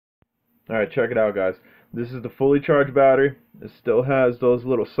Alright, check it out, guys. This is the fully charged battery. It still has those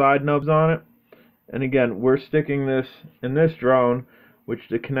little side nubs on it. And again, we're sticking this in this drone, which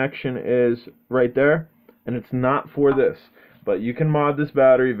the connection is right there. And it's not for this. But you can mod this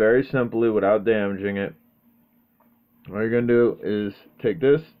battery very simply without damaging it. All you're going to do is take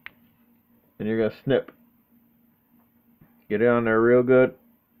this, and you're going to snip. Get it on there real good.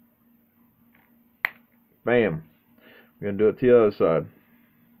 Bam. We're going to do it to the other side.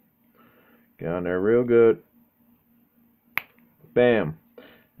 Get on there real good. Bam.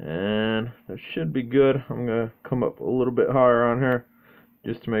 And that should be good. I'm going to come up a little bit higher on here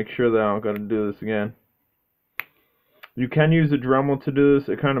just to make sure that I don't got to do this again. You can use a Dremel to do this.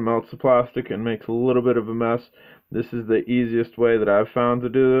 It kind of melts the plastic and makes a little bit of a mess. This is the easiest way that I've found to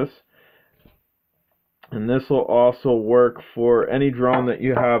do this. And this will also work for any drone that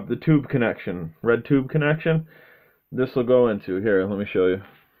you have the tube connection, red tube connection. This will go into here. Let me show you.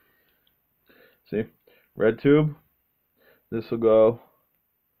 See? Red tube. This will go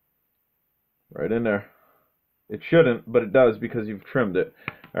right in there. It shouldn't, but it does because you've trimmed it.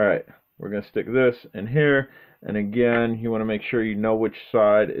 Alright, we're going to stick this in here. And again, you want to make sure you know which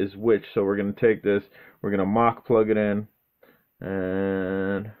side is which. So we're going to take this, we're going to mock plug it in,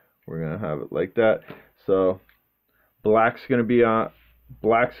 and we're going to have it like that. So black's going to be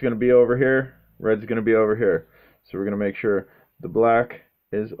over here, red's going to be over here. So we're going to make sure the black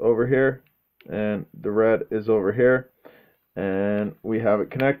is over here and the red is over here, and we have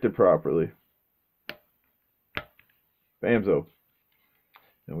it connected properly. Bamzo.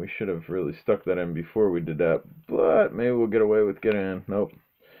 And we should have really stuck that in before we did that, but maybe we'll get away with getting in. Nope.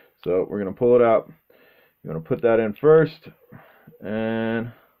 So we're going to pull it out. You're going to put that in first,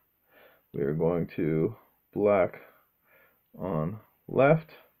 and we are going to black on left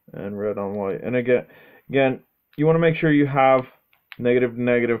and red on white. And again, you want to make sure you have negative to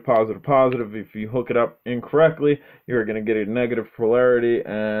negative, positive to positive. If you hook it up incorrectly, you're going to get a negative polarity,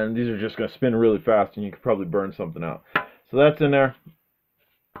 and these are just going to spin really fast, and you could probably burn something out. So that's in there.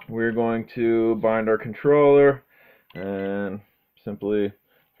 We're going to bind our controller and simply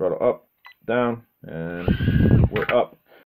throttle up, down, and we're up.